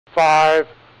5,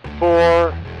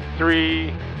 4,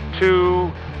 3,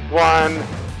 2, 1,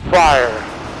 fire.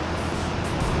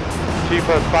 T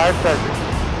plus 5 seconds.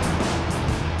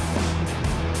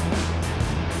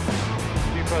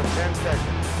 T plus 10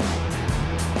 seconds.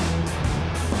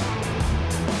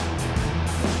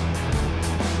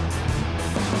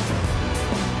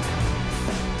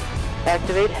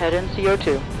 Activate head and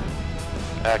CO2.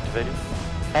 Activating.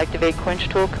 Activate quench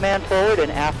tool command forward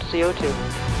and aft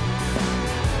CO2.